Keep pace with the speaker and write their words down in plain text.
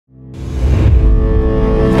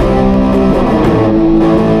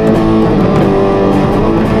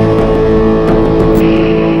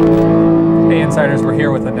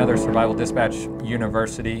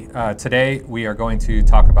University. Today we are going to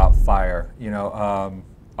talk about fire.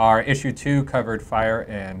 Our issue 2 covered fire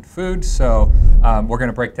and food, so we're going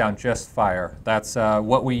to break down just fire. That's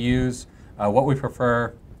what we use, what we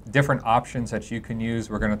prefer, different options that you can use.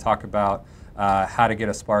 We're going to talk about how to get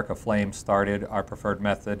a spark, a flame started, our preferred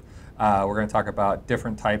method. We're going to talk about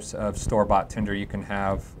different types of store-bought tinder you can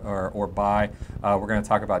have or buy. We're going to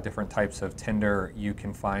talk about different types of tinder you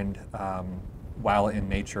can find while in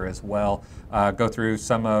nature as well. Go through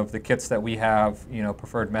some of the kits that we have,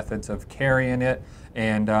 preferred methods of carrying it,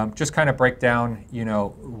 and just kind of break down,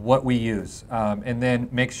 what we use. And then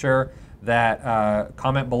make sure that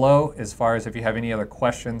comment below as far as if you have any other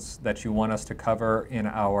questions that you want us to cover in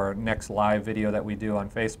our next live video that we do on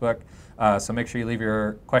Facebook. So make sure you leave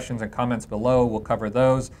your questions and comments below. We'll cover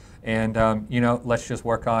those. And let's just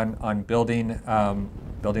work on building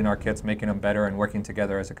our kits, making them better, and working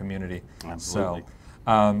together as a community. Absolutely.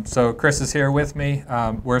 So Chris is here with me.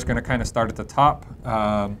 We're just going to kind of start at the top.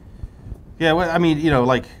 Yeah, well, I mean,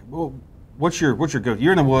 what's your go?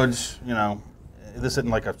 You're in the woods. This isn't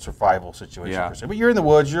like a survival situation per se, but you're in the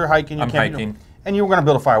woods. You're hiking. I'm hiking. And you were going to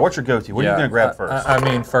build a fire. What's your go-to? What are you going to grab first? I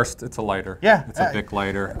mean, first it's a lighter. Yeah, it's a Bic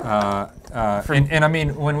lighter. And I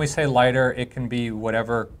mean, when we say lighter, it can be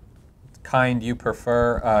whatever kind you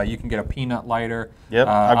prefer. You can get a peanut lighter. Yep,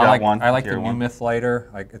 I've got one. I like the New Myth lighter.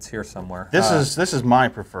 It's here somewhere. This is my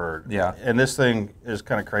preferred. Yeah. And this thing is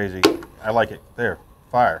kind of crazy. I like it. There,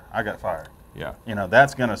 fire. I got fire. Yeah.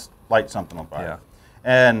 That's going to light something on fire. Yeah.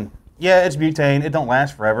 And yeah, it's butane. It don't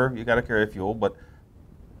last forever. You got to carry fuel, but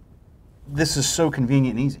this is so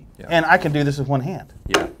convenient and easy. Yeah. And I can do this with one hand.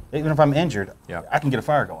 Yeah. Even if I'm injured, yeah, I can get a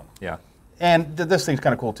fire going. Yeah. And this thing's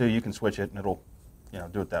kind of cool too. You can switch it and it'll,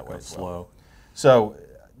 do it that way. Slow. So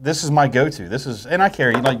this is my go-to. And I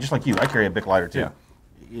carry, just like you, I carry a Bic lighter too.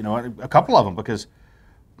 Yeah. A couple of them, because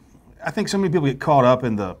I think so many people get caught up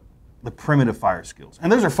in the primitive fire skills.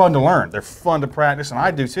 And those are fun to learn. They're fun to practice, and I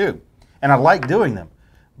do too. And I like doing them.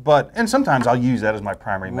 And sometimes I'll use that as my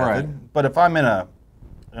primary method. Right. But if I'm in a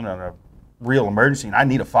real emergency and I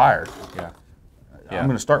need a fire, I'm going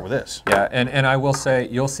to start with this. Yeah, and I will say,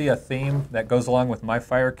 you'll see a theme that goes along with my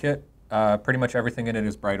fire kit. Pretty much everything in it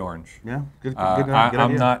is bright orange. Yeah, good I'm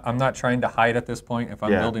idea. I'm not trying to hide at this point if I'm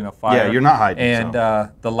building a fire. Yeah, you're not hiding. And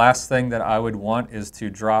the last thing that I would want is to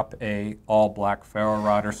drop a all black ferro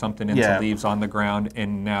rod or something into leaves on the ground,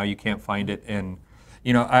 and now you can't find it. And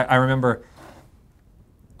I remember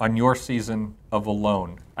on your season of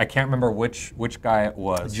Alone, I can't remember which guy it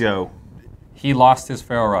was. Joe. He lost his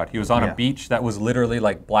ferro rod. He was on a beach that was literally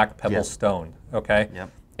like black pebble stone. Okay.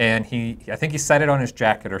 Yep. And I think he set it on his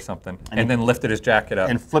jacket or something, and then lifted his jacket up.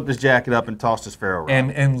 And flipped his jacket up and tossed his ferro rod.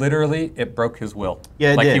 And literally, it broke his will.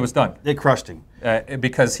 Yeah, it like did. He was done. It crushed him.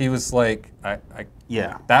 Because he was like,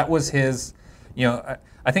 that was his, I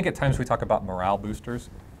think at times we talk about morale boosters.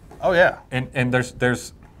 Oh yeah. And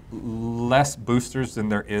there's less boosters than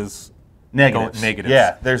there is negatives.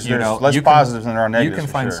 Yeah, there's less positives than there are negatives. You can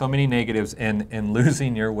find so many negatives in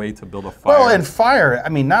losing your way to build a fire. Well, and fire, I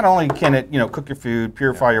mean, not only can it, cook your food,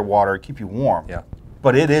 purify your water, keep you warm,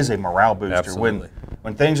 but it is a morale booster. Absolutely.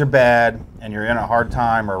 When things are bad and you're in a hard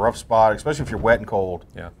time or a rough spot, especially if you're wet and cold,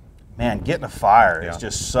 man, getting a fire is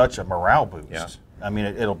just such a morale boost. Yeah. I mean,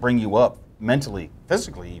 it'll bring you up mentally,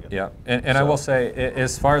 physically even. Yeah, and I will say,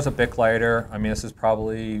 as far as a Bic lighter, I mean, this is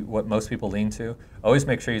probably what most people lean to. Always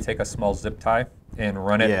make sure you take a small zip tie and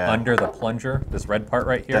run it under the plunger, this red part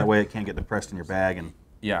right here. That way it can't get depressed in your bag and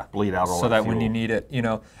bleed out all so that when you need it,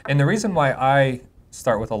 And the reason why I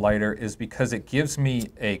start with a lighter is because it gives me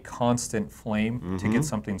a constant flame to get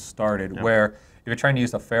something started, where if you're trying to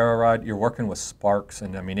use a ferro rod, you're working with sparks,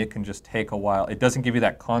 and I mean, it can just take a while. It doesn't give you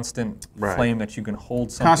that constant flame that you can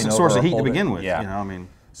hold something constant source over of heat to it. begin with. Yeah. I mean.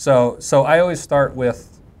 So I always start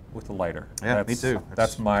with a lighter. Yeah, me too.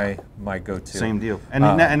 That's my go-to. Same deal. And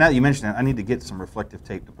now that you mention it, I need to get some reflective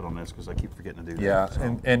tape to put on this because I keep forgetting to do that. Yeah,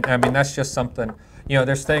 so. and I mean, that's just something,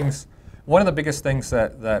 there's things, one of the biggest things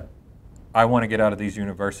that I want to get out of these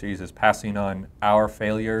universities is passing on our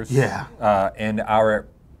failures and our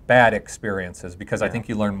bad experiences, because I think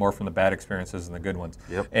you learn more from the bad experiences than the good ones.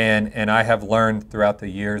 Yep. And I have learned throughout the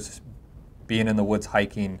years, being in the woods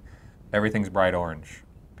hiking, everyth's bright orange.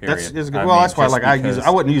 Period. That's good. Well, that's why I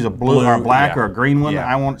wouldn't use a blue or a black or a green one. Yeah.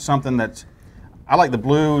 I want something that's, I like the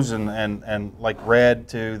blues and like red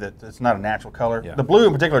too. That it's not a natural color. Yeah. The blue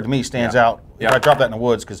in particular to me stands out if I drop that in the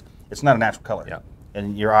woods because it's not a natural color. Yeah.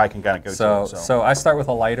 And your eye can kind of go to it. So I start with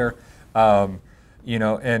a lighter,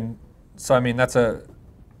 and so I mean that's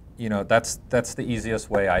that's the easiest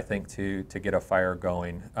way I think to get a fire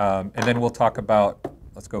going. And then we'll talk about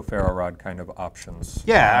let's go ferro rod kind of options.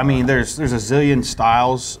 Yeah, I mean, there's a zillion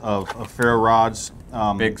styles of ferro rods.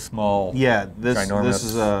 Big, small, yeah, this ginormous.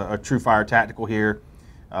 is a True Fire Tactical here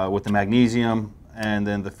with the magnesium, and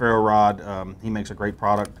then the ferro rod. He makes a great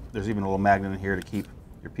product. There's even a little magnet in here to keep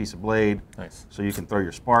your piece of blade, nice. So you can throw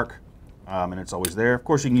your spark, and it's always there. Of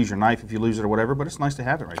course, you can use your knife if you lose it or whatever, but it's nice to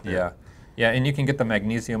have it right there. Yeah. Yeah, and you can get the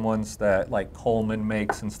magnesium ones that like Coleman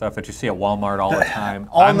makes and stuff that you see at Walmart all the time.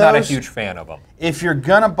 I'm not a huge fan of them. If you're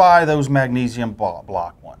gonna buy those magnesium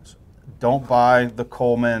block ones, don't buy the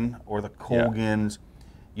Coleman or the Colgans.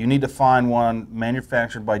 You need to find one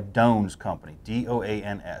manufactured by Doan's company,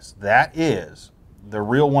 D-O-A-N-S. That is the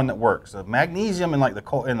real one that works. The magnesium in like the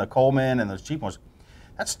Coleman and those cheap ones,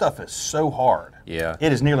 that stuff is so hard. Yeah.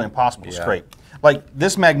 It is nearly impossible to scrape. Like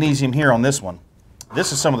this magnesium here on this one,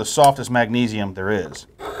 this is some of the softest magnesium there is.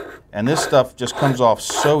 And this stuff just comes off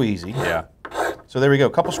so easy. Yeah. So there we go, a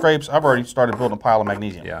couple scrapes. I've already started building a pile of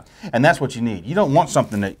magnesium. Yeah. And that's what you need. You don't want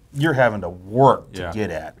something that you're having to work to get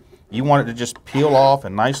at. You want it to just peel off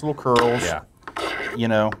in nice little curls. Yeah. You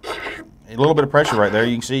know, a little bit of pressure right there.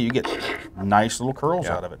 You can see you get nice little curls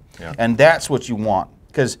out of it. Yeah. And that's what you want,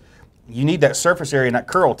 because you need that surface area and that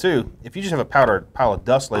curl too. If you just have a pile of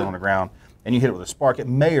dust laying on the ground and you hit it with a spark, it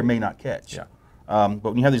may or may not catch. Yeah. But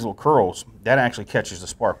when you have these little curls, that actually catches the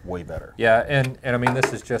spark way better. Yeah, and I mean,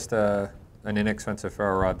 this is just an inexpensive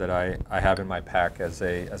ferro rod that I have in my pack as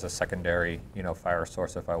a secondary, fire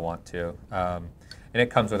source if I want to. And it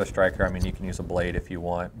comes with a striker. I mean, you can use a blade if you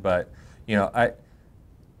want, but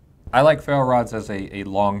I like ferro rods as a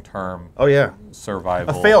long-term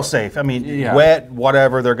survival. A fail-safe. I mean, wet,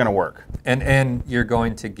 whatever, they're going to work. And you're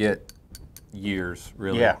going to get years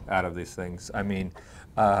really out of these things. I mean,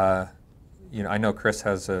 I know Chris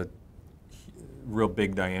has a real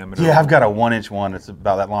big diameter. Yeah, I've got a 1-inch one. It's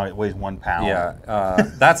about that long. It weighs 1 pound. Yeah,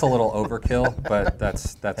 that's a little overkill, but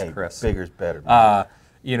that's hey, Chris. Bigger's better.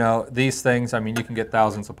 These things, I mean, you can get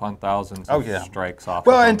thousands upon thousands of strikes off.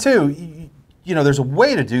 Well, and two, there's a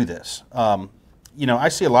way to do this. I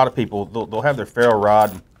see a lot of people, they'll have their ferro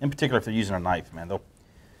rod, in particular if they're using a knife, man,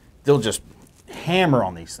 they'll just hammer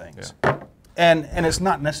on these things. Yeah. And it's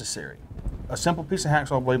not necessary. A simple piece of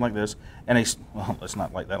hacksaw blade like this, and let's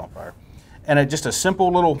not light that on fire. And just a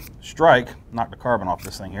simple little strike, knock the carbon off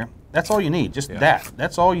this thing here. That's all you need, just that.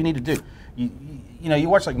 That's all you need to do. You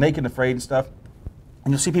watch like Naked and Afraid and stuff,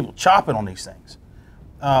 and you'll see people chopping on these things.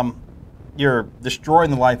 You're destroying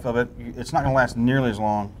the life of it. It's not going to last nearly as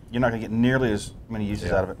long. You're not going to get nearly as many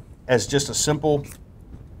uses out of it as just a simple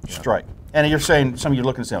strike. And you're saying, some of you are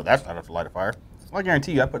looking and saying, oh, that's not enough to light a fire. Well, I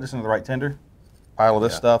guarantee you, I put this into the right tinder, pile of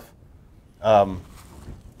this stuff.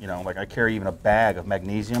 Like I carry even a bag of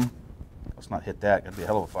magnesium. Let's not hit that. Got to be a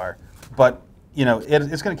hell of a fire. But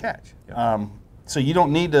it's going to catch. Yeah. So you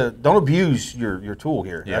don't abuse your tool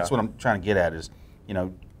here. Yeah. That's what I'm trying to get at. Is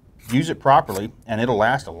use it properly, and it'll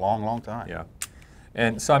last a long, long time. Yeah.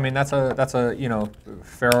 And so I mean that's a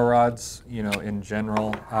ferro rods in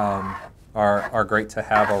general are great to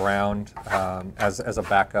have around as a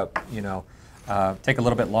backup. Take a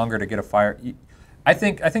little bit longer to get a fire. I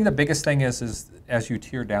think the biggest thing is as you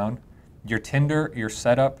tear down, your tinder, your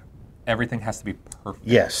setup, everything has to be perfect.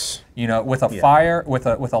 Yes. With a fire, with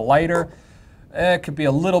a lighter, it could be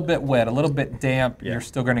a little bit wet, a little bit damp. Yeah. You're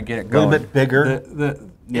still going to get it going. A little bit bigger.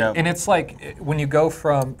 And it's like when you go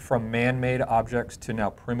from man-made objects to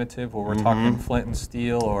now primitive, where we're talking flint and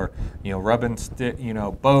steel or rubbing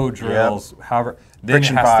bow drills, however, then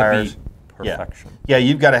friction it has fires. to be perfection. Yeah,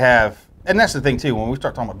 you've got to have, and that's the thing too. When we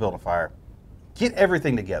start talking about building a fire, get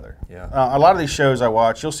everything together. Yeah. A lot of these shows I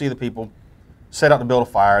watch, you'll see the people set out to build a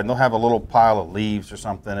fire, and they'll have a little pile of leaves or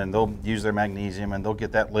something, and they'll use their magnesium, and they'll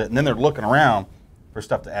get that lit, and then they're looking around for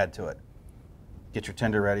stuff to add to it. Get your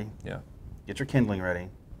tinder ready. Yeah. Get your kindling ready.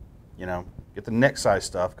 Get the neck size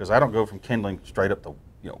stuff, because I don't go from kindling straight up to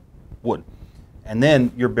wood. And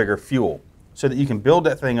then your bigger fuel, so that you can build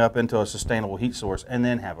that thing up into a sustainable heat source and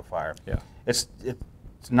then have a fire. Yeah. It's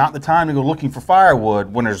not the time to go looking for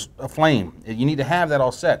firewood when there's a flame. You need to have that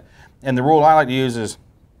all set. And the rule I like to use is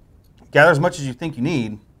gather as much as you think you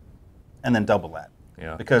need, and then double that.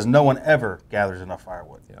 Yeah. Because no one ever gathers enough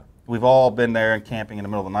firewood. Yeah. We've all been there and camping in the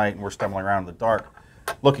middle of the night, and we're stumbling around in the dark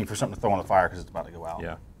looking for something to throw on the fire because it's about to go out.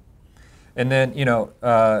 Yeah. And then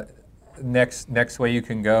next way you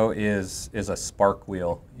can go is a spark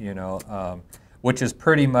wheel, which is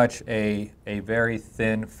pretty much a very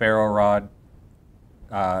thin ferro rod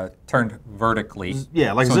turned vertically.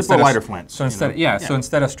 Yeah, like Zippo lighter flints. So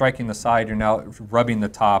instead of striking the side, you're now rubbing the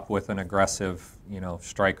top with an aggressive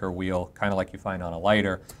striker wheel, kind of like you find on a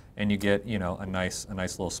lighter, and you get a nice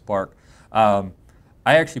little spark. I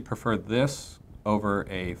actually prefer this over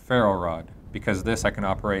a ferro rod, because this I can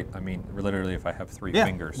operate, I mean, literally if I have three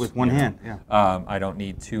fingers. With one hand, yeah. I don't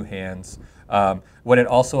need two hands. What it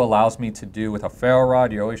also allows me to do with a ferro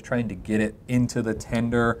rod, you're always trying to get it into the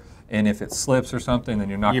tender, and if it slips or something, then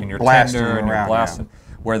you're knocking your tender and you're blasting.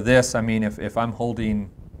 Where this, I mean, if I'm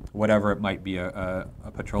holding whatever it might be, a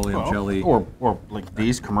petroleum jelly. Or like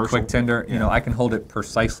these commercial. Quick tender, you know, I can hold it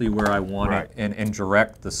precisely where I want it and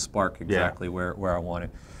direct the spark exactly where I want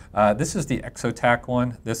it. This is the Exotac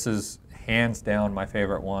one. This is hands down my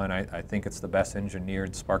favorite one. I think it's the best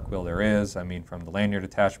engineered spark wheel there is. I mean, from the lanyard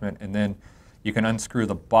attachment, and then you can unscrew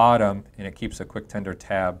the bottom and it keeps a quick tender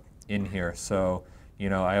tab in here. So, you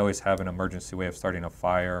know, I always have an emergency way of starting a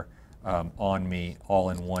fire on me, all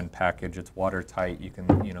in one package. It's watertight. You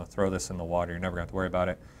can, you know, throw this in the water. You're never going to have to worry about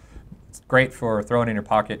it. It's great for throwing in your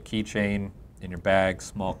pocket, keychain, in your bag,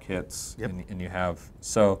 small kits, and you have,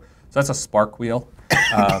 so that's a spark wheel.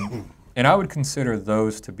 And I would consider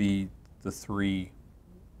those to be the three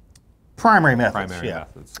primary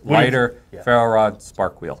methods. Lighter, ferro rod,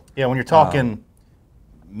 spark wheel. Yeah, when you're talking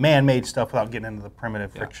man-made stuff without getting into the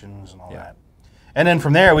primitive frictions and all that. And then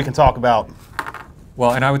from there we can talk about...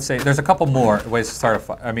 Well, and I would say there's a couple more ways to start a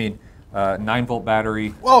fire. I mean, 9-volt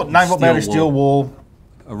battery. Well, 9-volt battery, steel wool.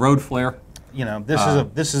 A road flare. You know,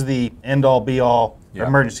 this is the end-all, be-all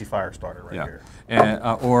emergency fire starter right here. And,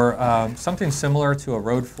 or something similar to a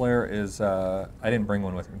road flare is, I didn't bring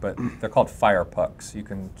one with me, but they're called fire pucks. You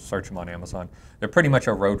can search them on Amazon. They're pretty much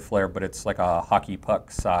a road flare, but it's like a hockey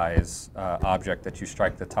puck size object that you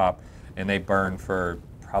strike the top, and they burn for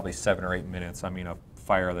probably 7 or 8 minutes. I mean, a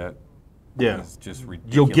fire that is just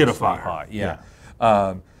ridiculously You'll get a fire.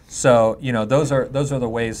 Hot. So, you know, those are the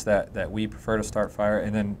ways that we prefer to start fire,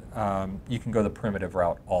 and then you can go the primitive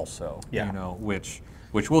route also. You know, which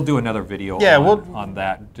we'll do another video on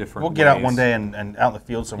that different. We'll get out one day and out in the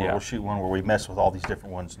field somewhere. We'll shoot one where we mess with all these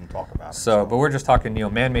different ones and talk about it. So, but we're just talking, you know,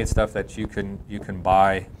 man-made stuff that you can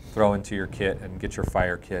buy, throw into your kit, and get your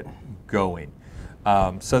fire kit going.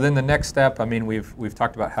 So then the next step, I mean, we've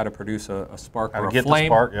talked about how to produce a spark or a flame. The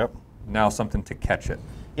spark, Now something to catch it.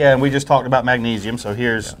 Yeah, and we just talked about magnesium. So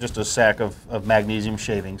here's just a sack of magnesium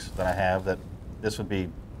shavings that I have. That this would be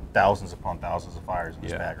thousands upon thousands of fires in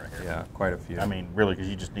this bag right here. Yeah, quite a few. I mean, really, because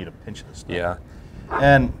you just need a pinch of this stuff. Yeah.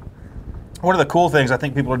 And one of the cool things I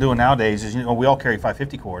think people are doing nowadays is, you know, we all carry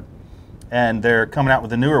 550 cord, and they're coming out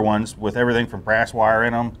with the newer ones with everything from brass wire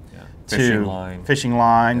in them to fishing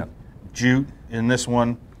line, jute in this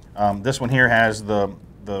one. This one here has the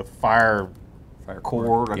fire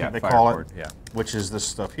cord, I think they call it, which is this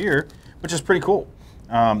stuff here, which is pretty cool.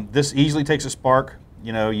 This easily takes a spark.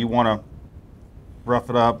 You know, you want to rough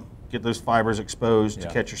it up, get those fibers exposed to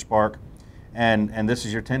catch your spark, and this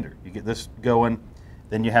is your tinder. You get this going,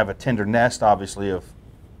 then you have a tinder nest, obviously, of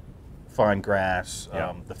fine grass,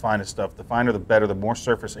 the finest stuff. The finer the better, the more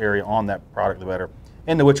surface area on that product the better,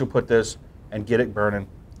 into which you'll put this and get it burning,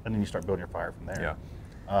 and then you start building your fire from there.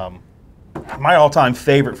 My all-time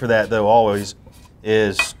favorite for that, though, always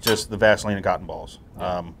is just the Vaseline and cotton balls.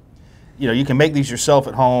 You know, you can make these yourself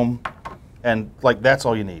at home, and like that's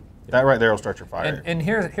all you need. That right there will start your fire. And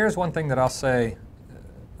here's one thing that I'll say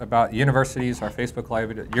about universities, our Facebook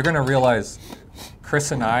Live. You're going to realize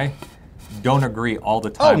Chris and I don't agree all the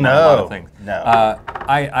time on a lot of things.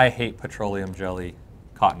 I hate petroleum jelly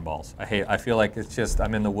cotton balls. I feel like it's just,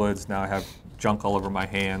 I'm in the woods now. I have junk all over my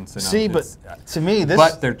hands. And but to me,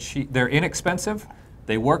 but they're cheap. They're inexpensive.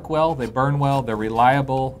 They work well. They burn well. They're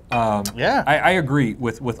reliable. I agree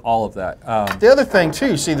with all of that. The other thing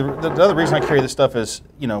too, see, the other reason I carry this stuff is,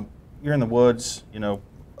 you know, you're in the woods. You know,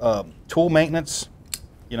 tool maintenance.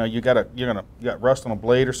 You know, you got rust on a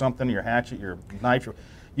blade or something. Your hatchet, your knife.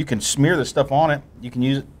 You can smear this stuff on it. You can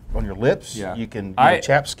use it on your lips. You can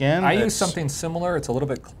chap skin. I use something similar. It's a little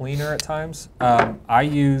bit cleaner at times. I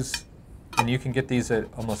use. And you can get these at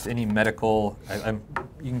almost any medical,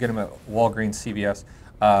 you can get them at Walgreens, CVS.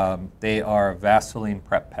 They are Vaseline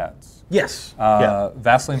prep pads. Yes.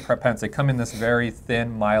 Vaseline prep pads. They come in this very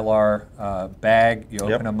thin Mylar bag. You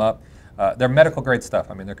open them up. They're medical grade stuff.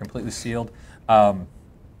 I mean, they're completely sealed.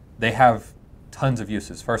 They have tons of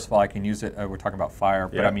uses. First of all, I can use it. We're talking about fire,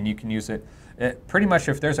 but I mean, you can use it. Pretty much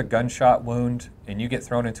if there's a gunshot wound and you get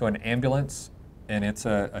thrown into an ambulance and it's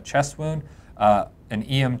a chest wound, an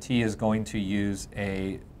EMT is going to use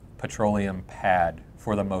a petroleum pad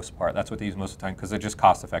for the most part. That's what they use most of the time because they're just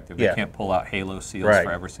cost effective. They can't pull out halo seals for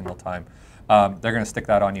every single time. They're going to stick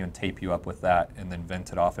that on you and tape you up with that and then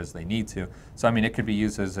vent it off as they need to. So I mean, it could be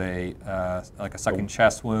used as like a second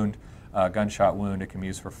chest wound. gunshot wound. It can be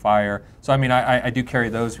used for fire. So I mean, I do carry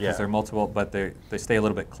those because they're multiple, but they stay a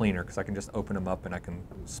little bit cleaner because I can just open them up and I can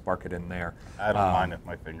spark it in there. I don't mind if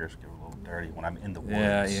my fingers get a little dirty when I'm in the woods.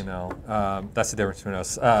 Yeah, you know, that's the difference between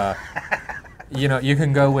us. You know, you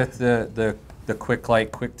can go with the quick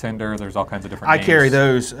light, quick tinder. There's all kinds of different names. I carry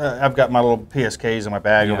those. I've got my little PSKs in my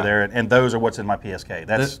bag over there, and those are what's in my PSK.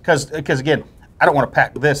 That's because again, I don't want to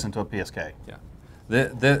pack this into a PSK. Yeah.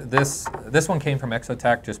 This one came from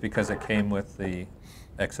Exotac just because it came with the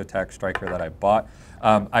Exotac striker that I bought.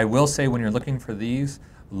 I will say when you're looking for these,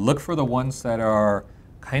 look for the ones that are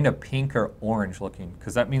kind of pink or orange looking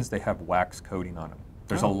because that means they have wax coating on them.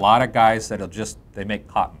 There's a lot of guys that'll they make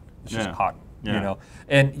cotton. It's just cotton, you know.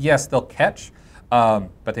 And yes, they'll catch,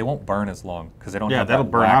 but they won't burn as long because they don't have that'll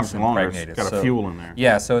that burn out wax as longer. It's impregnated. got a fuel in there.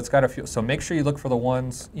 Yeah, so it's got a fuel. So make sure you look for the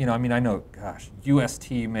ones, you know, I mean, I know, gosh,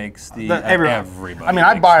 UST makes everybody. I mean,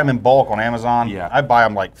 I buy them in bulk on Amazon. Yeah. I buy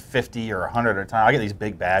them like 50 or 100 at a time. I get these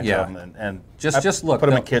big bags of them, and just look. Put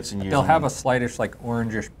them in kits and use them. They'll have a slightish, like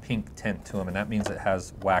orangish pink tint to them, and that means it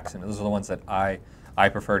has wax in it. Those are the ones that I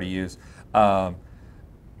prefer to use.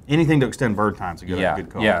 Anything to extend bird time is a good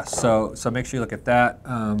call. Yeah, so make sure you look at that.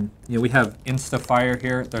 You know, we have InstaFire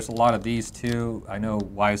here. There's a lot of these too. I know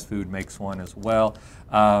Wise Food makes one as well.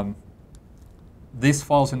 This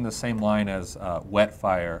falls in the same line as Wet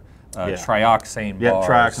Fire, trioxane bars. Yeah,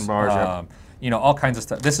 trioxane bars, you know, all kinds of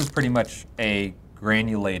stuff. This is pretty much a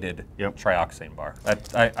granulated trioxane bar.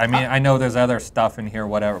 I mean, I know there's other stuff in here,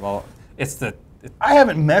 whatever. Well, I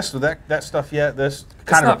haven't messed with that stuff yet. This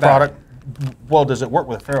kind of a product. Well, does it work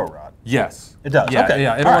with a ferro rod? Yes. It does? Yeah, Okay.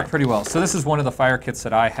 Yeah, it'll work pretty well. So this is one of the fire kits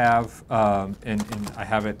that I have, and I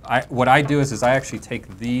have it. What I do is I actually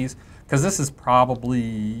take these, because this is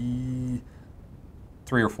probably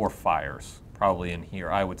 3 or 4 fires probably in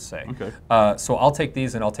here, I would say. Okay. So I'll take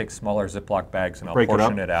these and I'll take smaller Ziploc bags and I'll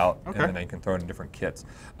portion it out, and then I can throw it in different kits.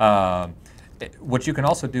 What you can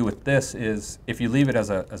also do with this is, if you leave it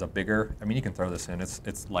as a bigger, I mean, you can throw this in.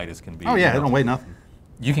 It's light as can be. Oh yeah, it don't weigh nothing.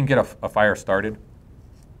 You can get a fire started,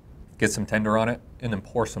 get some tinder on it, and then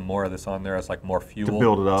pour some more of this on there as like more fuel to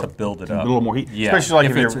build it up. A little more heat. Yeah, especially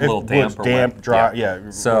like if it's a little damp or wet. dry.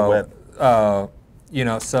 Yeah. So wet. you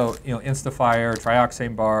know, InstaFire,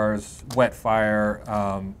 trioxane bars, Wet Fire.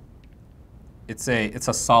 It's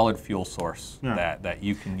a solid fuel source that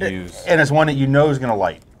you can use, and it's one that you know is going to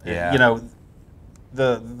light. Yeah. You know,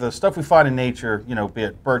 the stuff we find in nature, you know, be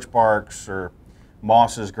it birch barks or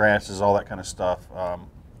mosses, grasses, all that kind of stuff,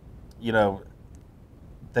 you know,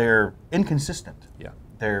 they're inconsistent. Yeah.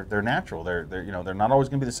 They're natural. They're you know, they're not always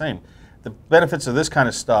going to be the same. The benefits of this kind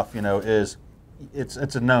of stuff, you know, is it's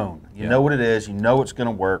a known. You know what it is. You know it's going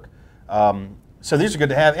to work. So these are good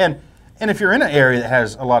to have. And if you're in an area that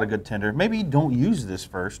has a lot of good tinder, maybe you don't use this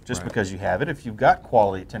first just because you have it. If you've got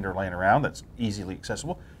quality tinder laying around that's easily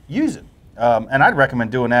accessible, use it. And I'd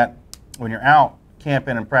recommend doing that when you're out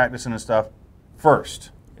camping and practicing and stuff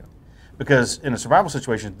first, because in a survival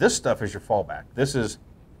situation, this stuff is your fallback. This is,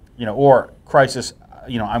 you know, or crisis.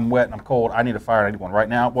 You know, I'm wet and I'm cold. I need a fire. I need one right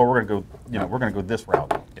now. Well, we're gonna go. You know, we're gonna go this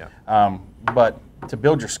route. Yeah. But to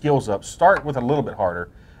build your skills up, start with a little bit harder.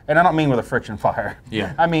 And I don't mean with a friction fire.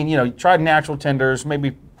 Yeah. I mean, you know, try natural tinders.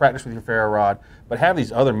 Maybe practice with your ferro rod, but have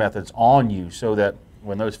these other methods on you so that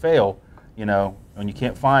when those fail, you know, when you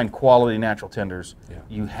can't find quality natural tinders,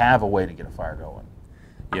 you have a way to get a fire going.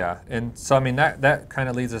 Yeah, and so I mean that kind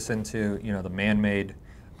of leads us into, you know, the man-made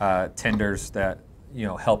tinders that, you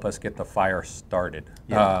know, help us get the fire started.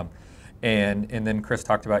 Yeah. And then Chris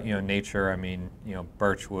talked about, you know, nature. I mean, you know,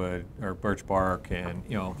 birch wood or birch bark, and,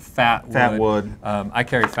 you know, fat wood. Fat wood. I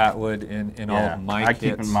carry fat wood in all of my kits. I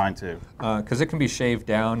keep in mine too. Because it can be shaved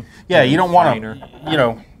down. Yeah, you don't want to, you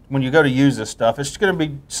know, when you go to use this stuff, it's going to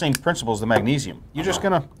be the same principle as the magnesium. You're just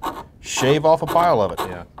going to shave off a pile of it.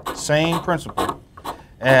 Yeah. Same principle.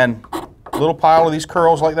 And a little pile of these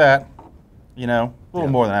curls like that, you know, a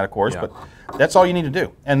little more than that, of course, but that's all you need to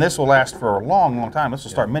do. And this will last for a long, long time. This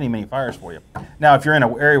will start many, many fires for you. Now, if you're in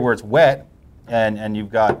an area where it's wet and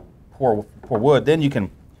you've got poor wood, then you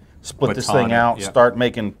can split this thing out, start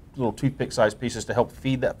making little toothpick-sized pieces to help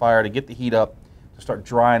feed that fire, to get the heat up, to start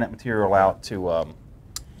drying that material out to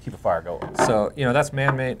keep a fire going. So, you know, that's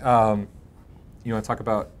man-made. You want to talk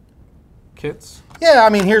about kits? Yeah, I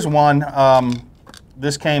mean, here's one.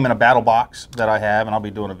 This came in a battle box that I have, and I'll be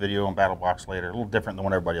doing a video on battle box later. A little different than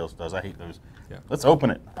what everybody else does. I hate those. Yeah. Let's open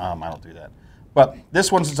it. I don't do that. But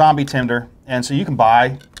this one's zombie tinder, and so you can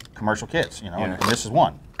buy commercial kits, you know, and this is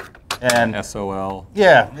one. And SOL.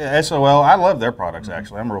 Yeah, SOL. I love their products,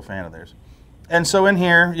 actually. I'm a real fan of theirs. And so in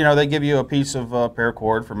here, you know, they give you a piece of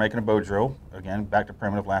paracord for making a bow drill. Again, back to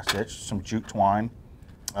primitive last ditch. Some jute twine.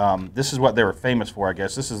 This is what they were famous for, I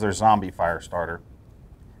guess. This is their zombie fire starter.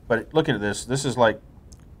 But look at this. This is like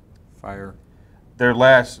Fire. their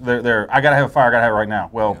last. Their I gotta have a fire. I gotta have it right now.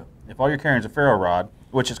 Well, if all you're carrying is a ferro rod,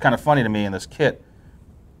 which is kind of funny to me in this kit,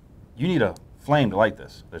 you need a flame to light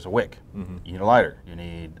this. There's a wick. Mm-hmm. You need a lighter. You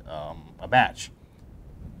need a match.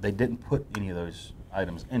 They didn't put any of those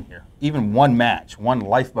items in here. Even one match, one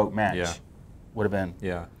lifeboat match, would have been.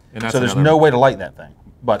 Yeah. So there's no way to light that thing.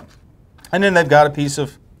 But, and then they've got a piece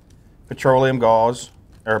of petroleum gauze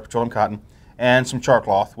or petroleum cotton and some char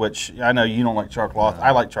cloth, which I know you don't like char cloth.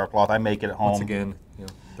 I like char cloth. I make it at home. Once again,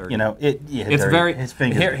 dirty. You know, it's It's dirty. very. His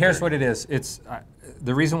fingers get Here's dirty. what it is. It's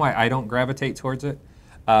the reason why I don't gravitate towards it.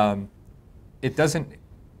 It doesn't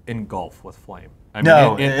engulf with flame. I mean,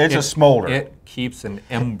 No, it's a smolder. It keeps an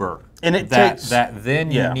ember. And it that, takes. that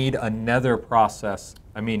then you need another process.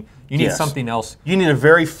 I mean, you need something else. You need a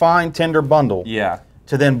very fine, tender bundle. Yeah.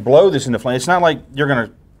 To then blow this into flame. It's not like you're going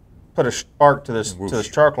to put a spark to this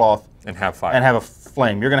char cloth and have fire and have a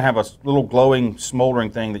flame. You're going to have a little glowing,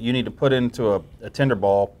 smoldering thing that you need to put into a tinder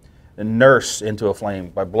ball and nurse into a flame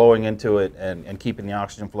by blowing into it and keeping the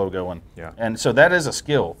oxygen flow going. Yeah. And so that is a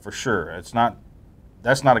skill for sure. It's not.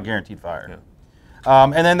 That's not a guaranteed fire. Yeah.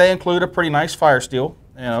 And then they include a pretty nice fire steel.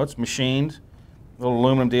 You know, it's machined, little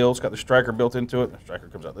aluminum deal. It's got the striker built into it. The striker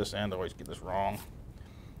comes out this end. I always get this wrong.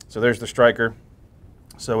 So there's the striker.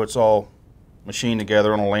 So it's all machined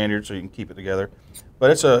together on a lanyard, so you can keep it together.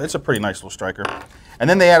 But it's a pretty nice little striker. And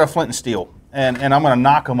then they add a flint and steel. And I'm going to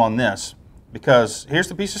knock them on this because here's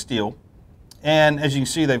the piece of steel. And as you can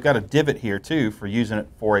see, they've got a divot here too for using it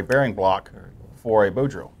for a bearing block for a bow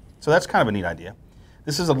drill. So that's kind of a neat idea.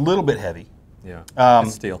 This is a little bit heavy. Yeah.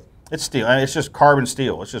 It's steel. It's steel. I mean, it's just carbon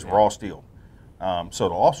steel. It's just raw steel. So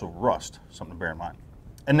it'll also rust, something to bear in mind.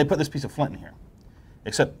 And they put this piece of flint in here,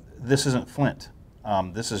 except this isn't flint.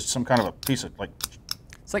 This is some kind of a piece of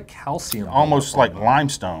It's like calcium. almost like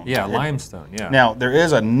limestone. Yeah, limestone, yeah. Now, there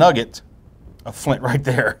is a nugget of flint right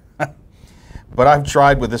there. But I've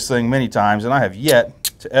tried with this thing many times, and I have yet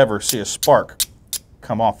to ever see a spark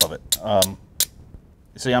come off of it.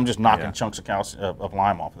 See, I'm just knocking chunks of calcium, of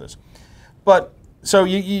lime off of this. But, so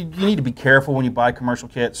you need to be careful when you buy commercial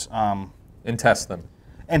kits. And test them.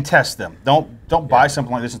 And test them. Don't buy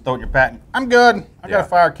something like this and throw it in your pack. I'm good. I got a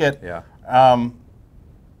fire kit. Yeah. I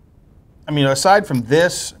mean, aside from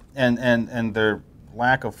this and their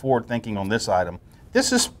lack of forward thinking on this item,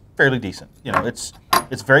 this is fairly decent. You know, it's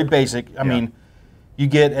very basic. I mean, you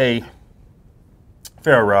get a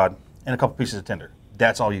ferro rod and a couple pieces of tinder.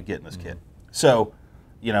 That's all you get in this kit. So,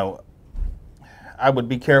 you know, I would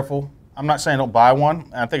be careful. I'm not saying don't buy one.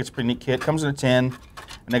 I think it's a pretty neat kit. It comes in a tin,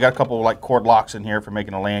 and they got a couple of like cord locks in here for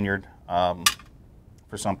making a lanyard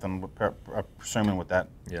for something. I'm presuming with that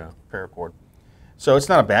paracord. So it's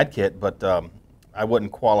not a bad kit, but I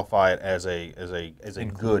wouldn't qualify it as a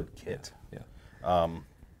good kit. Yeah.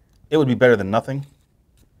 It would be better than nothing.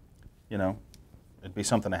 You know, it'd be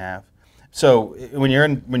something to have. So when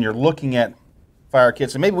you're looking at fire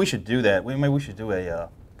kits, and maybe we should do that. Maybe we should do a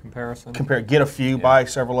comparison. Get a few, buy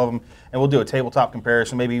several of them, and we'll do a tabletop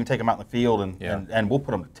comparison. Maybe even take them out in the field and we'll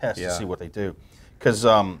put them to test to see what they do. Because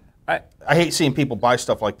I hate seeing people buy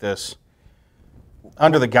stuff like this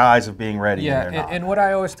under the guise of being ready. Yeah, and they're not. and what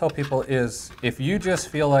I always tell people is if you just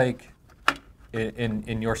feel like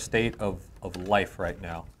in your state of life right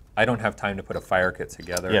now, I don't have time to put a fire kit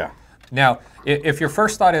together. Yeah. Now, if your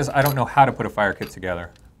first thought is I don't know how to put a fire kit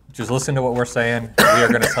together, just listen to what we're saying. We are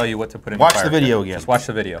going to tell you what to put in Watch the fire the video kit. again. Just watch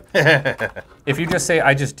the video. If you just say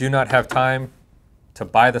I just do not have time to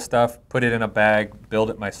buy the stuff, put it in a bag, build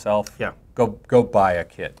it myself. Yeah. Go buy a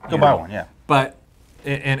kit. Go buy one. Yeah. But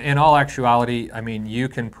in all actuality, I mean, you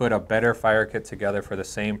can put a better fire kit together for the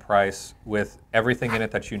same price with everything in it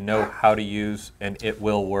that you know how to use, and it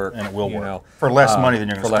will work. And it will work. Know, for less money than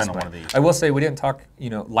you're going to for spend less on one of these. I will say we didn't talk,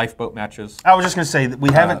 lifeboat matches. I was just going to say that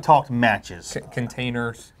we haven't talked matches.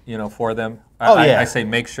 Containers, for them. I say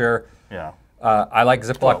make sure. Yeah. I like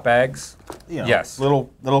Ziploc bags. Yes. Little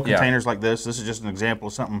containers like this. This is just an example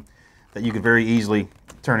of something that you could very easily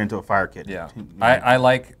turn into a fire kit. Yeah. I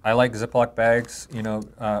like Ziploc bags.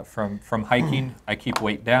 From hiking, I keep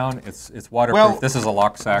weight down. It's waterproof. Well, this is a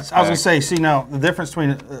lock sack. I was going to say, see now the difference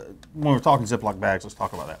between when we're talking Ziploc bags. Let's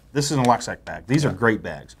talk about that. This is a lock sack bag. These are great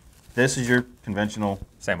bags. This is your conventional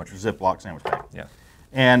sandwich Ziploc sandwich bag. Yeah.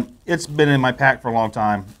 And it's been in my pack for a long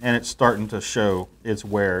time, and it's starting to show its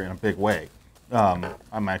wear in a big way.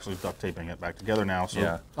 I'm actually duct taping it back together now,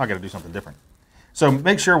 so I got to do something different. So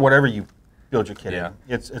make sure whatever you build your kit in,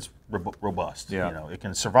 it's robust. Yeah. It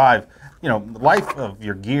can survive. The life of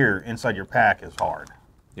your gear inside your pack is hard.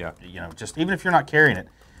 Yeah. Just even if you're not carrying it.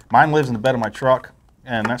 Mine lives in the bed of my truck.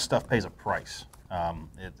 and that stuff pays a price.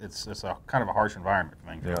 It's a kind of a harsh environment for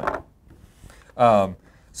things. Yeah.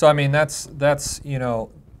 So I mean, that's you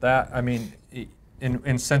know that I mean,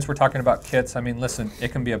 in since we're talking about kits, I mean, listen, it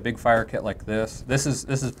can be a big fire kit like this. This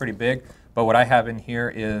is pretty big, but what I have in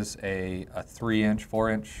here is a 3-inch,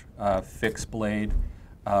 4-inch fixed blade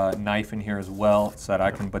knife in here as well, so that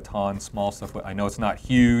I can baton small stuff. I know it's not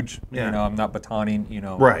huge. Yeah. You know, I'm not batoning. You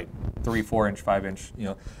know, Right. 3, 4-inch, 5-inch. You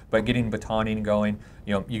know, but getting batoning going,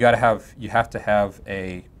 you know, you have to have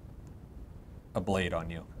a blade on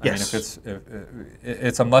you. I Yes. mean, if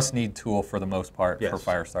it's a must-need tool for the most part for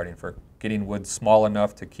fire starting, for getting wood small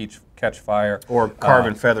enough to catch fire. Or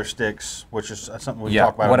carbon feather sticks, which is something we can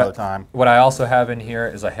talk about another time. What I also have in here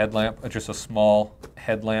is a headlamp, just a small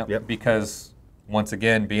headlamp, because once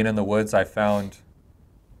again, being in the woods, I found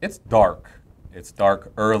it's dark. It's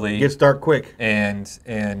dark early. It gets dark quick. And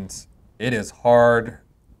it is hard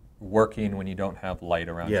working when you don't have light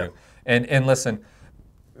around you. And listen,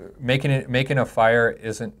 making a fire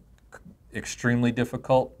isn't extremely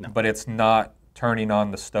difficult, but it's not turning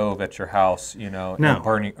on the stove at your house, you know, and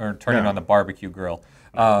burning or turning on the barbecue grill.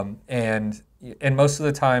 And most of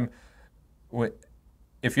the time,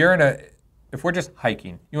 if we're just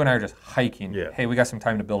hiking, you and I are just hiking. Hey, we got some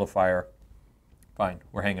time to build a fire. Fine,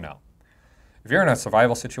 we're hanging out. If you're in a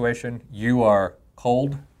survival situation, you are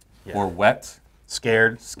cold or wet.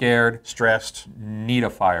 Scared, stressed, need a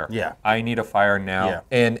fire. I need a fire now.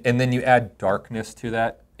 And then you add darkness to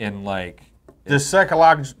that, and like the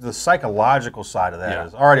psychological side of that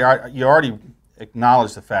is you already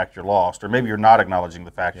acknowledge the fact you're lost, or maybe you're not acknowledging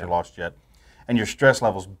the fact you're lost yet, and your stress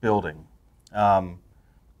level's building,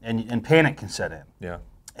 and panic can set in.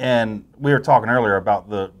 And we were talking earlier about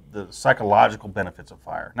the psychological benefits of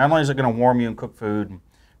fire. Not only is it going to warm you and cook food and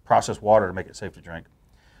process water to make it safe to drink,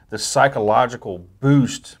 the psychological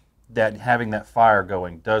boost that having that fire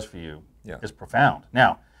going does for you is profound.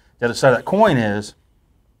 Now, the other side of that coin is,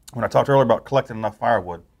 when I talked earlier about collecting enough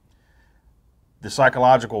firewood, the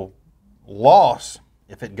psychological loss,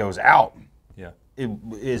 if it goes out, it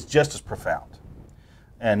is just as profound.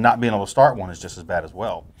 And not being able to start one is just as bad as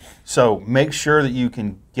well. So make sure that you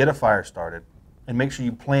can get a fire started, and make sure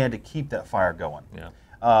you plan to keep that fire going.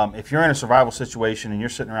 If you're in a survival situation and you're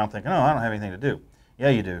sitting around thinking, oh, I don't have anything to do. Yeah,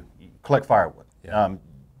 you do. You collect firewood.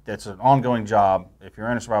 That's an ongoing job. If you're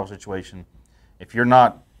in a survival situation, if you're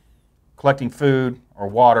not collecting food or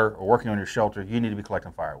water or working on your shelter, you need to be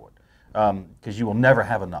collecting firewood, because you will never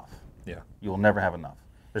have enough. You will never have enough.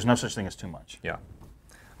 There's no such thing as too much.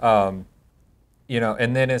 You know,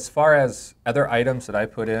 and then as far as other items that I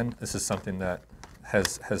put in, this is something that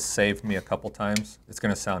has saved me a couple times. It's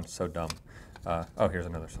going to sound so dumb. Oh, here's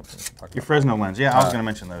another something we can talk about. Your Fresno lens. Yeah, I was going to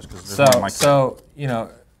mention those because so you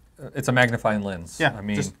know, it's a magnifying lens. I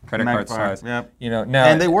mean, credit card size. You know, now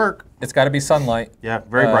and they work. It's got to be sunlight. Very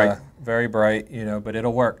bright. Very bright. You know, but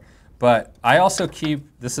it'll work. But I also keep.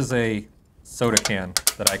 This is a soda can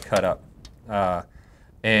that I cut up,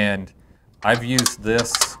 and I've used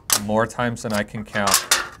this more times than I can count,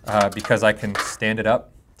 because I can stand it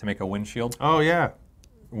up to make a windshield.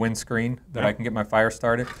 Windscreen that I can get my fire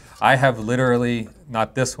started. I have literally,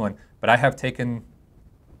 not this one, but I have taken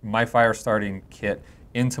my fire starting kit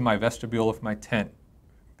into my vestibule of my tent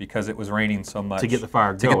because it was raining so much. To get the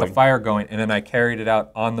fire going. To get the fire going, and then I carried it out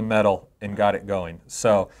on the metal and got it going.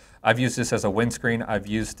 So I've used this as a windscreen. I've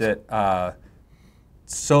used it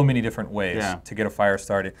so many different ways to get a fire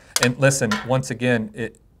started. And listen, once again,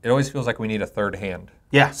 it always feels like we need a third hand.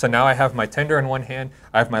 So now I have my tinder in one hand,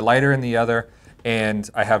 I have my lighter in the other, and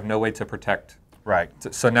I have no way to protect.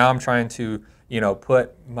 So now I'm trying to, you know,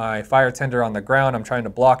 put my fire tinder on the ground. I'm trying to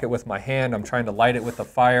block it with my hand. I'm trying to light it with a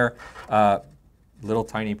fire. Little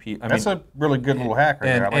tiny piece. That's a really good little hack right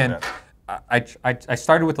there. I like that. I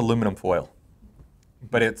started with aluminum foil,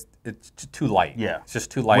 but it's too light. It's just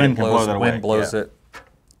too light. Wind blows it.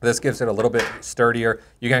 This gives it a little bit sturdier.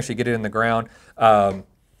 You can actually get it in the ground.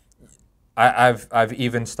 I've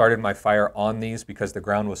even started my fire on these because the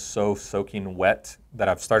ground was so soaking wet that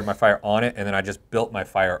I've started my fire on it, and then I just built my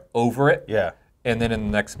fire over it. And then in the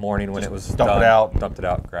next morning when it was done, dumped it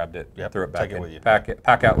out, grabbed it, threw it back in. With you.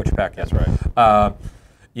 Pack out what you pack in. That's right.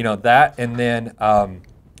 You know, that, and then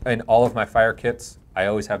in all of my fire kits, I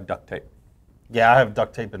always have duct tape. I have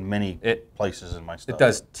duct tape in many places in my stuff. It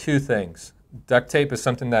does two things. Duct tape is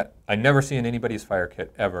something that I never see in anybody's fire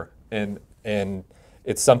kit ever, and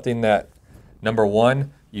it's something that, number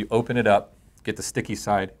one, you open it up, get the sticky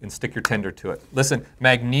side, and stick your tinder to it. Listen,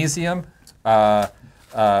 magnesium, fat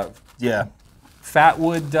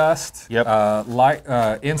wood dust,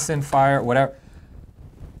 instant fire, whatever.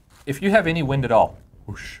 If you have any wind at all,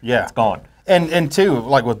 whoosh, it's gone. And too,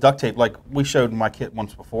 like with duct tape, like we showed my kit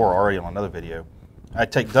once before already on another video. I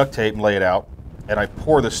take duct tape and lay it out, and I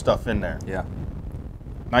pour this stuff in there. Yeah.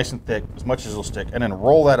 Nice and thick, as much as it'll stick, and then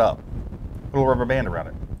roll that up. Put a little rubber band around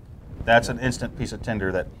it. That's an instant piece of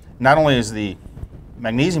tinder that not only is the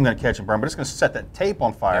magnesium going to catch and burn, but it's going to set that tape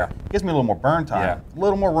on fire. Yeah. Gives me a little more burn time, Yeah. a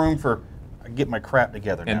little more room for get my crap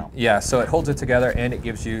together now. Yeah, so it holds it together and it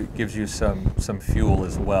gives you some fuel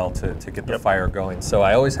as well to get the fire going. So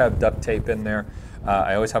I always have duct tape in there.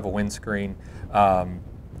 I always have a windscreen.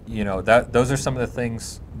 You know, those are some of the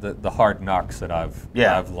things, the hard knocks that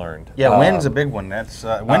I've learned. Yeah, wind's a big one. That's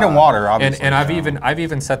wind and water, obviously. And I've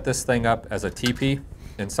even set this thing up as a teepee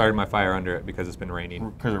and started my fire under it because it's been raining.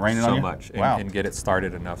 Because it's raining so on you? much, Wow. and get it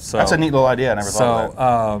started enough. So that's a neat little idea. I never thought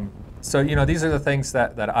of that. So you know, these are the things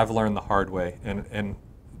that I've learned the hard way, and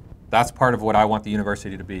that's part of what I want the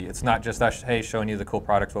university to be. It's not just us, hey, showing you the cool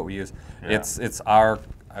products, what we use. Yeah. It's our,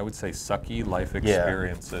 I would say, sucky life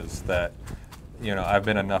experiences that, you know, I've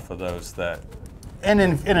been enough of those that. And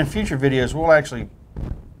in future videos, we'll actually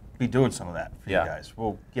be doing some of that for you guys.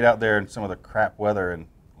 We'll get out there in some of the crap weather and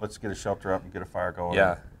let's get a shelter up and get a fire going.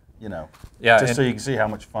 Yeah. You know, yeah, just so you can see how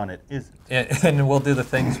much fun it is. And we'll do the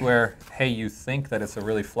things where, hey, you think that it's a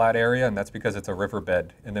really flat area, and that's because it's a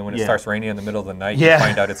riverbed. And then when it starts raining in the middle of the night, you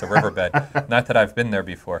find out it's a riverbed. Not that I've been there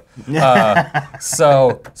before.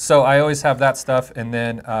 So I always have that stuff, and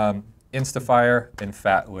then Instafire and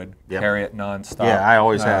Fatwood, carry it nonstop. Yeah, I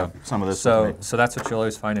always have some of this. So that's what you'll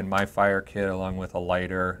always find in my fire kit, along with a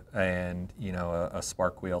lighter and, you know, a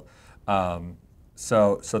spark wheel.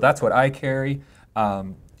 So that's what I carry.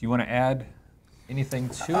 Do you want to add anything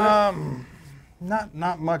to it?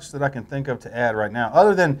 Not much that I can think of to add right now,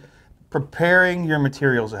 other than preparing your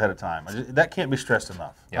materials ahead of time. That can't be stressed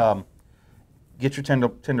enough. Yeah. Get your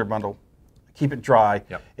tinder bundle, keep it dry.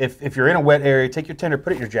 Yep. If you're in a wet area, take your tinder,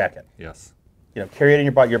 put it in your jacket. Yes. You know, carry it in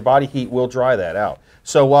your body. Your body heat will dry that out.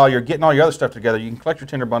 So while you're getting all your other stuff together, you can collect your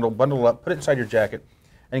tinder bundle, bundle it up, put it inside your jacket,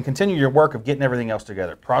 and continue your work of getting everything else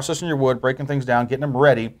together. Processing your wood, breaking things down, getting them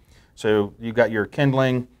ready. So you've got your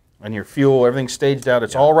kindling and your fuel, everything's staged out.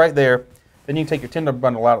 It's all right there. Then you can take your tinder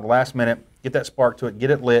bundle out at the last minute, get that spark to it, get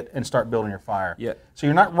it lit, and start building your fire. Yeah. So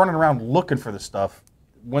you're not running around looking for the stuff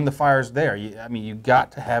when the fire's there. I mean, you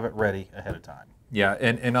got to have it ready ahead of time. Yeah,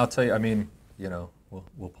 and I'll tell you, I mean, you know,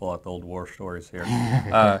 we'll pull out the old war stories here.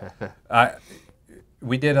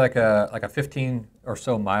 We did like a 15 or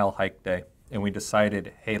so mile hike day, and we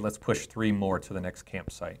decided, hey, let's push 3 more to the next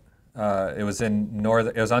campsite. It was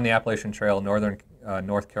on the Appalachian Trail, northern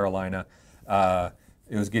North Carolina.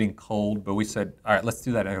 It was getting cold, but we said, all right, let's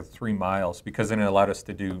do that at 3 miles, because then it allowed us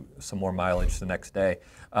to do some more mileage the next day.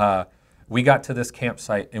 We got to this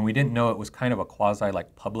campsite, and we didn't know it was kind of a quasi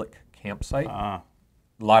like public campsite. A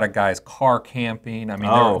lot of guys car camping. I mean,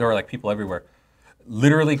 there were like people everywhere.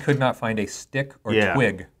 Literally could not find a stick or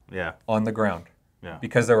twig on the ground. Yeah.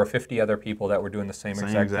 Because there were 50 other people that were doing the same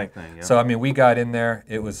exact thing. Yeah. So, I mean, we got in there,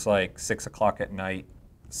 it was like 6 o'clock at night,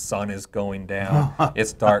 sun is going down,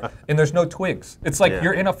 it's dark, and there's no twigs. It's like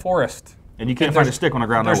you're in a forest. And you can't find a stick on the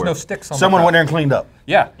ground There's nowhere. no sticks on Someone the ground. went there and cleaned up.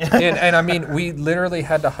 Yeah, and I mean, we literally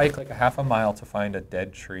had to hike like a half a mile to find a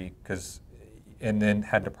dead tree, and then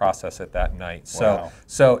had to process it that night.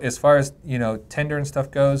 So as far as, you know, tinder and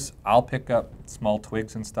stuff goes, I'll pick up small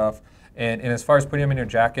twigs and stuff. And as far as putting them in your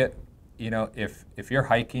jacket, you know, if you're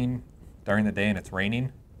hiking during the day and it's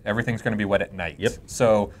raining, everything's going to be wet at night. Yep.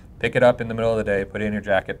 So pick it up in the middle of the day, put it in your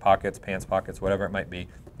jacket, pockets, pants pockets, whatever it might be,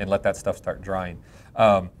 and let that stuff start drying.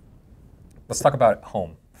 Let's talk about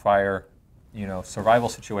home fire. You know, survival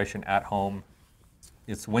situation at home.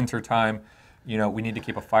 It's winter time. You know, we need to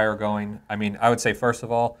keep a fire going. I mean, I would say first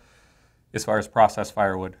of all, as far as processed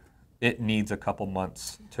firewood, it needs a couple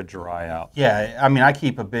months to dry out. Yeah, I mean, I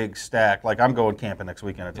keep a big stack. Like, I'm going camping next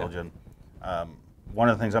weekend, I told you. One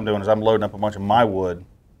of the things I'm doing is I'm loading up a bunch of my wood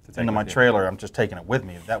into my trailer. I'm just taking it with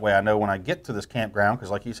me. That way I know when I get to this campground,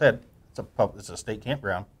 because like you said, it's a state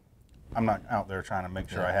campground. I'm not out there trying to make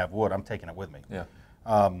sure I have wood. I'm taking it with me. Yeah.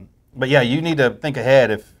 But yeah, you need to think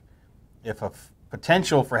ahead if a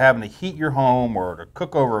potential for having to heat your home or to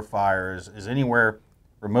cook over a fire is anywhere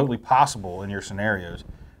remotely possible in your scenarios.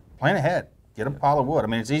 Plan ahead. Get a pile of wood. I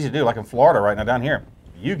mean, it's easy to do. Like in Florida right now down here,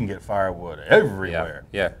 you can get firewood everywhere.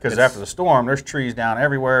 Yeah. Because after the storm, there's trees down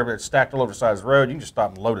everywhere, but it's stacked all over the side of the road. You can just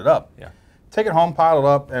stop and load it up. Yeah. Take it home, pile it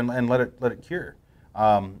up, and let it cure.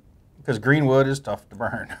 Because green wood is tough to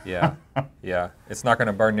burn. Yeah. It's not going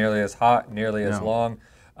to burn nearly as hot, nearly as long.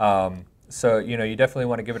 So, you know, you definitely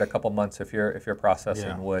want to give it a couple months if you're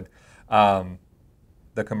processing wood.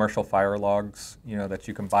 the commercial fire logs, you know, that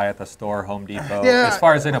you can buy at the store, Home Depot. Yeah. As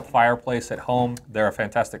far as in a fireplace at home, they're a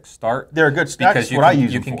fantastic start. They're a good start. Because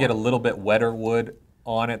you can get a little bit wetter wood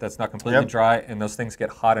on it that's not completely dry, and those things get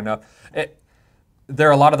hot enough. There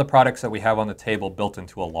are a lot of the products that we have on the table built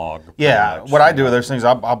into a log. Yeah, what I do with those things,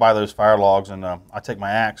 I'll buy those fire logs, and I take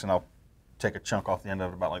my axe and I'll take a chunk off the end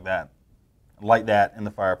of it about like that, light that in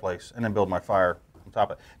the fireplace, and then build my fire on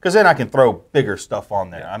top of it. Because then I can throw bigger stuff on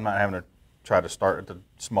there. I'm not having to try to start at the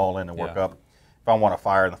small end and work up. If I want a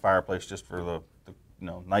fire in the fireplace just for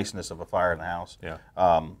the niceness of a fire in the house,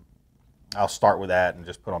 I'll start with that and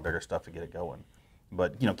just put on bigger stuff to get it going.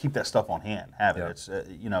 But keep that stuff on hand. Have it. It's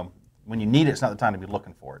when you need it, it's not the time to be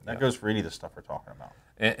looking for it. That goes for any of the stuff we're talking about.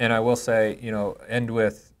 And I will say, end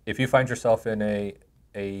with, if you find yourself in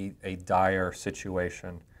a dire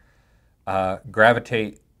situation,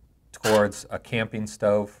 gravitate towards a camping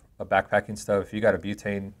stove, a backpacking stove. If you got a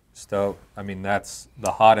butane stove, I mean, that's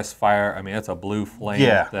the hottest fire. I mean, it's a blue flame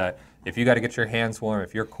that if you got to get your hands warm,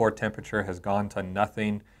 if your core temperature has gone to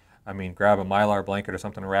nothing, I mean, grab a Mylar blanket or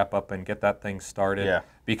something to wrap up and get that thing started. Yeah.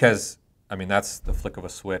 Because, I mean, that's the flick of a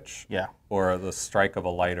switch. Yeah. Or the strike of a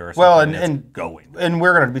lighter or something. Well, and going. And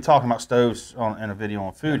we're going to be talking about stoves in a video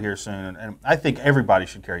on food here soon. And I think everybody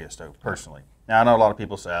should carry a stove, personally. Now, I know a lot of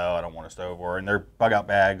people say, oh, I don't want a stove, or in their bug-out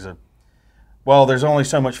bags of, well, there's only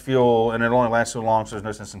so much fuel, and it only lasts so long, so there's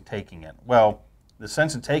no sense in taking it. Well, the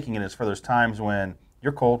sense in taking it is for those times when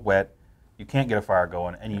you're cold, wet, you can't get a fire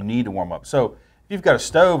going, and you need to warm up. So if you've got a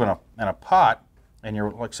stove and a pot, and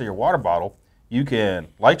like say your water bottle, you can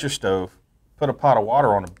light your stove, put a pot of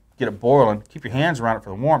water on it, get it boiling, keep your hands around it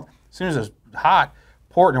for the warmth. As soon as it's hot,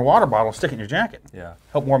 pour it in your water bottle, stick it in your jacket. Yeah.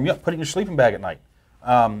 Help warm you up. Put it in your sleeping bag at night.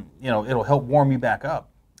 It'll help warm you back up.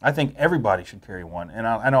 I think everybody should carry one, and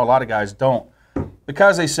I know a lot of guys don't,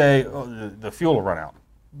 because they say, oh, the fuel will run out.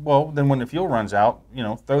 Well, then when the fuel runs out,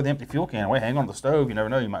 throw the empty fuel can away, hang on to the stove. You never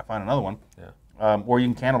know, you might find another one. Yeah. Or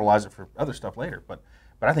you can cannibalize it for other stuff later. But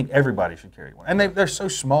I think everybody should carry one, and they're so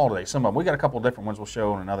small today. Some of them, we got a couple of different ones we'll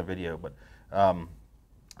show in another video, but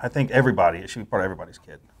I think it should be part of everybody's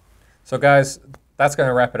kit. So guys, that's going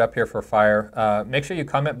to wrap it up here for fire. Make sure you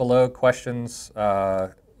comment below questions,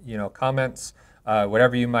 comments.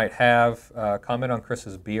 Whatever you might have, comment on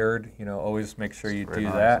Chris's beard. Always make sure you do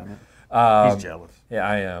that. He's jealous. Yeah,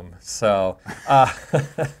 I am. So,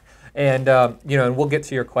 and we'll get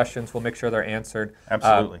to your questions. We'll make sure they're answered.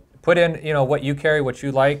 Absolutely. Put in, what you carry, what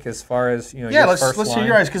you like, as far as your first let's hear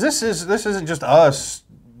your eyes, because this isn't just us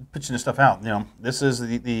pitching this stuff out. This is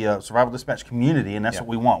the survival dispatch community, and that's what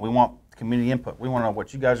we want. We want community input. We want to know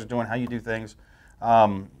what you guys are doing, how you do things.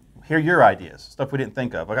 Hear your ideas, stuff we didn't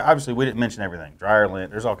think of. Like, obviously, we didn't mention everything. Dryer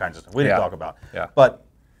lint, there's all kinds of stuff we didn't talk about. Yeah. But,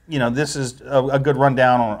 this is a good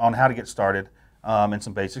rundown on how to get started and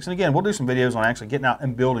some basics. And again, we'll do some videos on actually getting out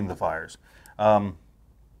and building the fires.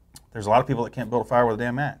 There's a lot of people that can't build a fire with a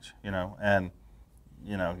damn match, and,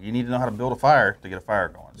 you need to know how to build a fire to get a fire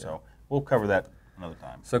going. Yeah. So we'll cover that another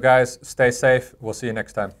time. So, guys, stay safe. We'll see you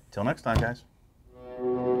next time. Till next time, guys.